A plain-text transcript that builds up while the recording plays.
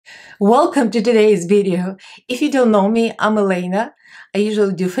Welcome to today's video. If you don't know me, I'm Elaina. I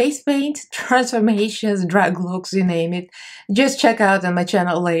usually do face paint, transformations, drag looks, you name it. Just check out on my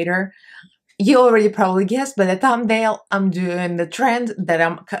channel later. You already probably guessed by the thumbnail, I'm doing the trend that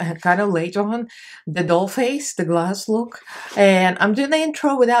I'm kind of late on, the doll face, the glass look. And I'm doing the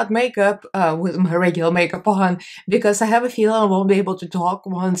intro without makeup, with my regular makeup on, because I have a feeling I won't be able to talk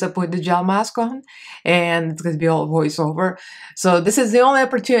once I put the gel mask on, and it's going to be all voiceover. So this is the only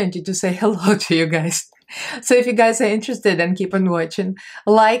opportunity to say hello to you guys. So if you guys are interested, then keep on watching.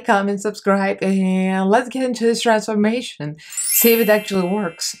 Like, comment, subscribe, and let's get into this transformation. See if it actually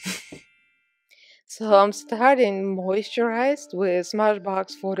works. So I'm starting moisturized with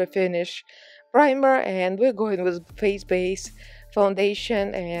Smashbox Photo Finish primer, and we're going with face base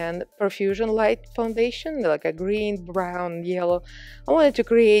foundation and perfusion light foundation, like a green, brown, yellow. I wanted to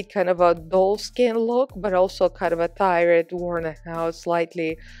create kind of a doll skin look, but also kind of a tired, worn out,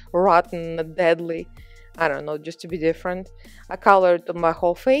 slightly rotten, deadly. I don't know, just to be different. I colored my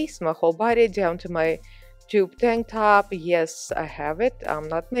whole face, my whole body, down to my tube tank top. Yes, I have it. I'm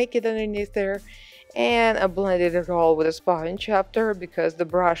not naked underneath there. And I blended it all with a sponge after because the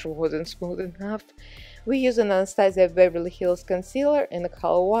brush wasn't smooth enough. We use an Anastasia Beverly Hills concealer in the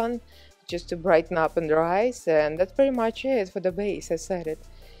color 1 just to brighten up under eyes, and that's pretty much it for the base. I said it.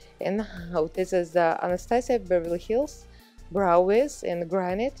 And now this is the Anastasia Beverly Hills Brow Wiz in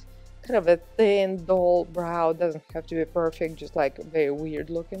granite. Kind of a thin, dull brow. Doesn't have to be perfect, just like very weird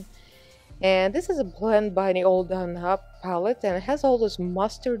looking. And this is a Blend by the All Done Up palette, and it has all those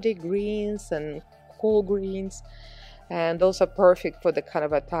mustardy greens and cool greens, and those are perfect for the kind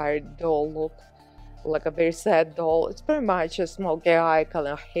of a tired doll look, like a very sad doll. It's pretty much a smoky eye, kind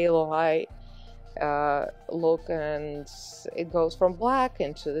of halo eye look, and it goes from black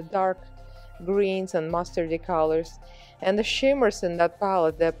into the dark greens and mustardy colors. And the shimmers in that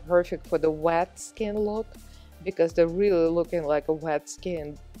palette, they're perfect for the wet skin look because they're really looking like a wet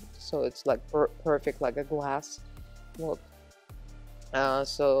skin, so it's like perfect, like a glass look.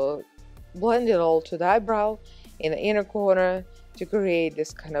 So blend it all to the eyebrow in the inner corner to create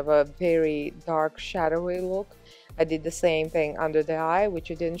this kind of a very dark shadowy look. I did the same thing under the eye, which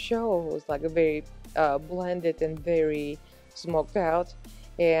I didn't show. It was like a very blended and very smoked out,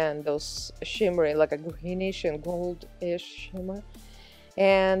 and those shimmering like a greenish and goldish shimmer.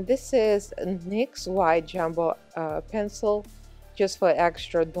 And this is NYX White Jumbo pencil, just for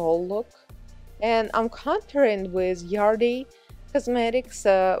extra doll look. And I'm contouring with Yardi Cosmetics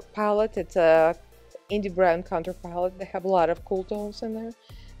palette. It's a indie brand contour palette. They have a lot of cool tones in there,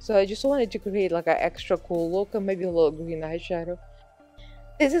 so I just wanted to create like an extra cool look and maybe a little green eyeshadow.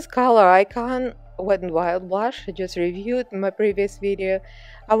 This is Color Icon Wet n Wild blush. I just reviewed in my previous video.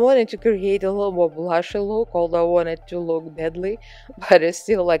 I wanted to create a little more blushy look, although I wanted to look deadly, but it's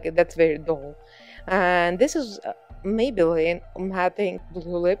still like that's very dull. And this is Maybelline Matte Ink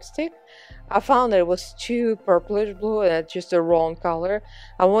Blue Lipstick. I found that it was too purplish blue and it's just the wrong color.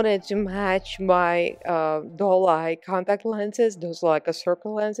 I wanted to match my doll eye contact lenses. Those are like a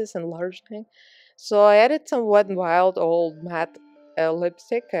circle lenses and large thing. So I added some Wet n Wild Old Matte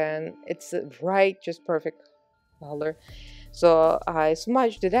lipstick, and it's right, just perfect color. So I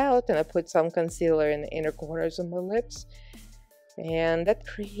smudged it out and I put some concealer in the inner corners of my lips, and that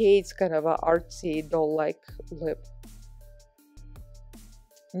creates kind of an artsy doll-like lip.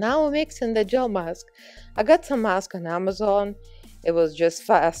 Now I'm mixing the gel mask. I got some mask on Amazon. It was just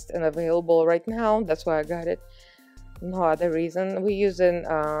fast and available right now. That's why I got it. No other reason. We're using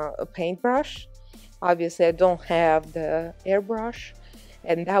a paintbrush. Obviously, I don't have the airbrush,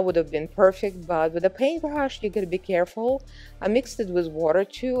 and that would have been perfect, but with a paintbrush, you gotta be careful. I mixed it with water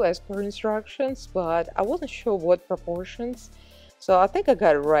too, as per instructions, but I wasn't sure what proportions. So I think I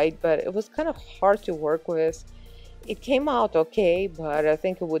got it right, but it was kind of hard to work with. It came out okay, but I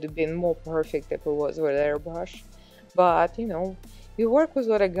think it would have been more perfect if it was with airbrush. But, you know, we work with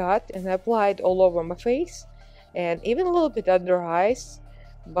what I got, and I applied all over my face, and even a little bit under eyes,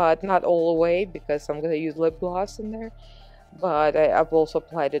 but not all the way because I'm going to use lip gloss in there. But I've also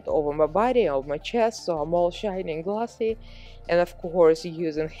applied it over my body, over my chest, so I'm all shiny and glossy. And of course,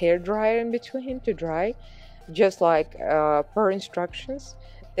 using hair dryer in between to dry, just like per instructions.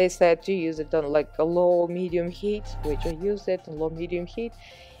 They said to use it on like a low medium heat, which I used it on low medium heat,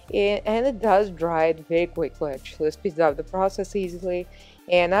 and it does dry it very quickly. Actually, it speeds up the process easily.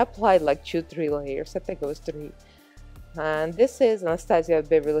 And I applied like 2-3 layers. I think it was 3. And this is Anastasia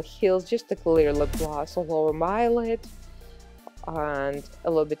Beverly Hills, just a clear lip gloss all over my eyelid and a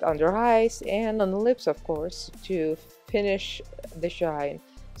little bit under eyes and on the lips, of course, to finish the shine.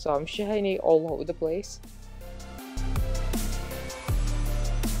 So I'm shiny all over the place.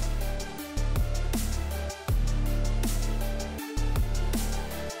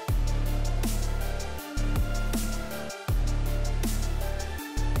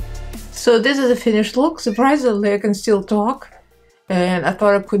 So this is the finished look. Surprisingly, I can still talk. And I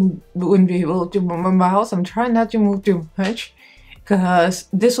thought wouldn't be able to move my mouth. I'm trying not to move too much because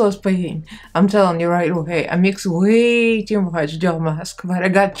this was pain. I'm telling you right away. I mixed way too much gel mask, but I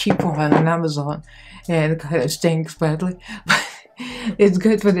got cheap one on Amazon and it kind of stinks badly. But it's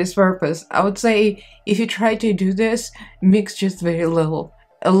good for this purpose. I would say if you try to do this, mix just very little.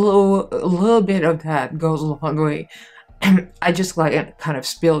 A little bit of that goes a long way. I just like kind of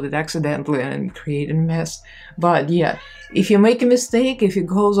spilled it accidentally and created a mess. But yeah, if you make a mistake, if it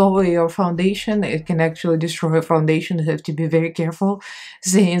goes over your foundation, it can actually destroy a foundation. You have to be very careful.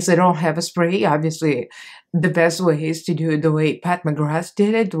 Since I don't have a spray, obviously the best way is to do it the way Pat McGrath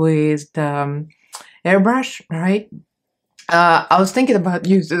did it with the airbrush, right? I was thinking about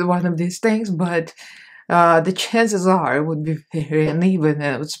using one of these things, but the chances are it would be very uneven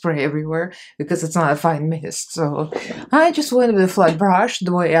and it would spray everywhere because it's not a fine mist. So I just went with a flat brush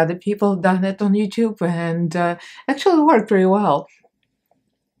the way other people have done it on YouTube, and actually worked pretty well.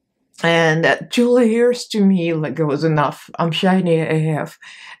 And 2 layers to me, like, it was enough. I'm shiny AF.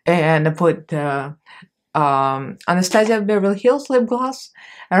 And I put Anastasia Beverly Hills lip gloss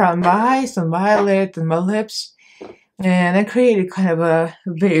around my eyes and my eyelid and my lips. And I created kind of a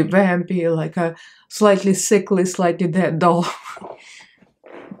very vampy, like a slightly sickly, slightly dead doll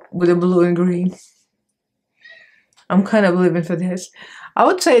with a blue and green. I'm kind of living for this. I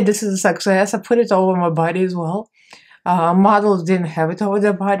would say this is a success. I put it over my body as well. Models didn't have it over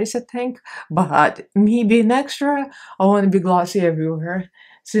their bodies, I think. But me being extra, I want to be glossy everywhere.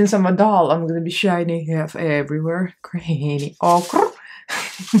 Since I'm a doll, I'm going to be shiny everywhere. Crazy. Okra.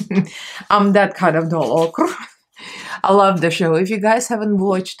 I'm that kind of doll, okra. I love the show. If you guys haven't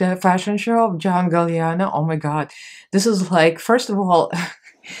watched the fashion show of John Galliano, oh my god. This is like, first of all,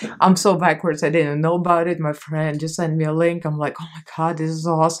 I'm so backwards. I didn't know about it. My friend just sent me a link. I'm like, oh my god, this is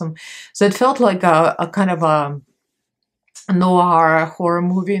awesome. So it felt like a kind of a noir horror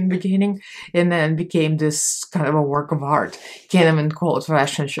movie in the beginning, and then became this kind of a work of art. Can't even call it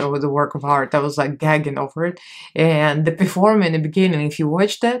fashion show with a work of art. I was like gagging over it. And the performance in the beginning, if you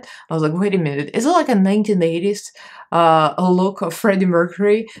watched that, I was like, wait a minute, is it like a 1980s a look of Freddie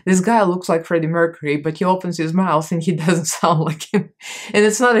Mercury? This guy looks like Freddie Mercury, but he opens his mouth and he doesn't sound like him. And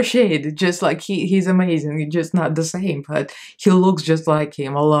it's not a shade, it's just like he's amazing. He's just not the same, but he looks just like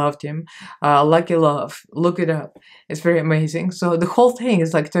him. I loved him. Lucky Love, look it up. It's very amazing. So the whole thing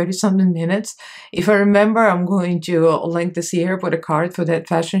is like 30-something minutes. If I remember, I'm going to link this here, put a card for that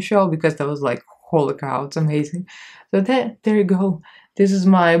fashion show, because that was like, holy cow, it's amazing. So there you go. This is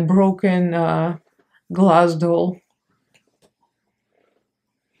my broken glass doll.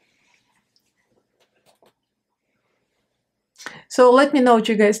 So let me know what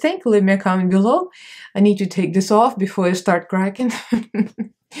you guys think. Leave me a comment below. I need to take this off before I start cracking.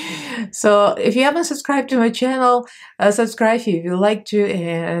 So if you haven't subscribed to my channel, subscribe if you like to,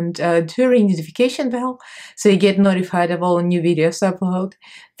 and do ring the notification bell so you get notified of all the new videos I upload.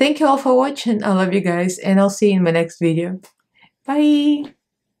 Thank you all for watching. I love you guys, and I'll see you in my next video. Bye!